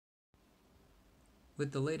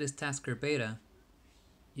With the latest Tasker beta,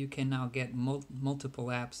 you can now get multiple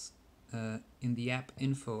apps in the app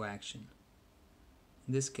info action.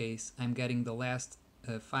 In this case, I'm getting the last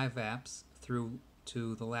 5 apps through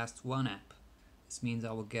to the last 1 app. This means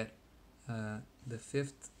I will get the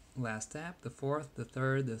 5th last app, the 4th, the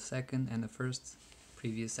 3rd, the 2nd, and the 1st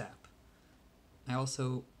previous app. I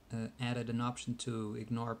also added an option to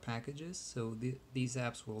ignore packages, so these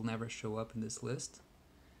apps will never show up in this list,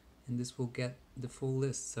 and this will get the full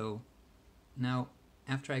list. So now,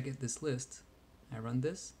 after I get this list, I run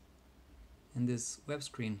this, and this web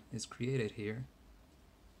screen is created here,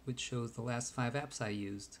 which shows the last 5 apps I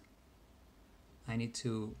used. I need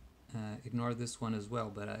to ignore this one as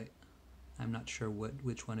well, but I'm not sure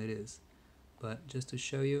which one it is. But just to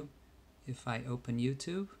show you, if I open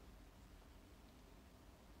YouTube,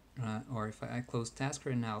 or if I close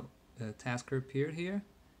Tasker, and now Tasker appeared here,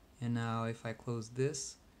 and now if I close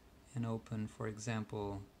this and open, for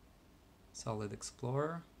example, Solid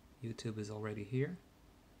Explorer, YouTube is already here.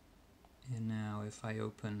 And now if I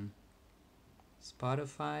open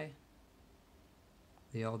Spotify,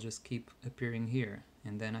 they all just keep appearing here,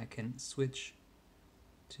 and then I can switch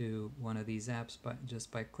to one of these apps just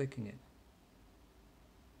by clicking it.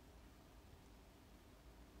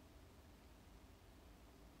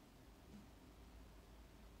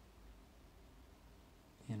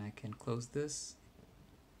 And I can close this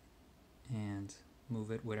and move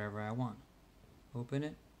it wherever I want. Open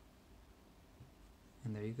it,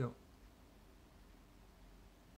 and there you go.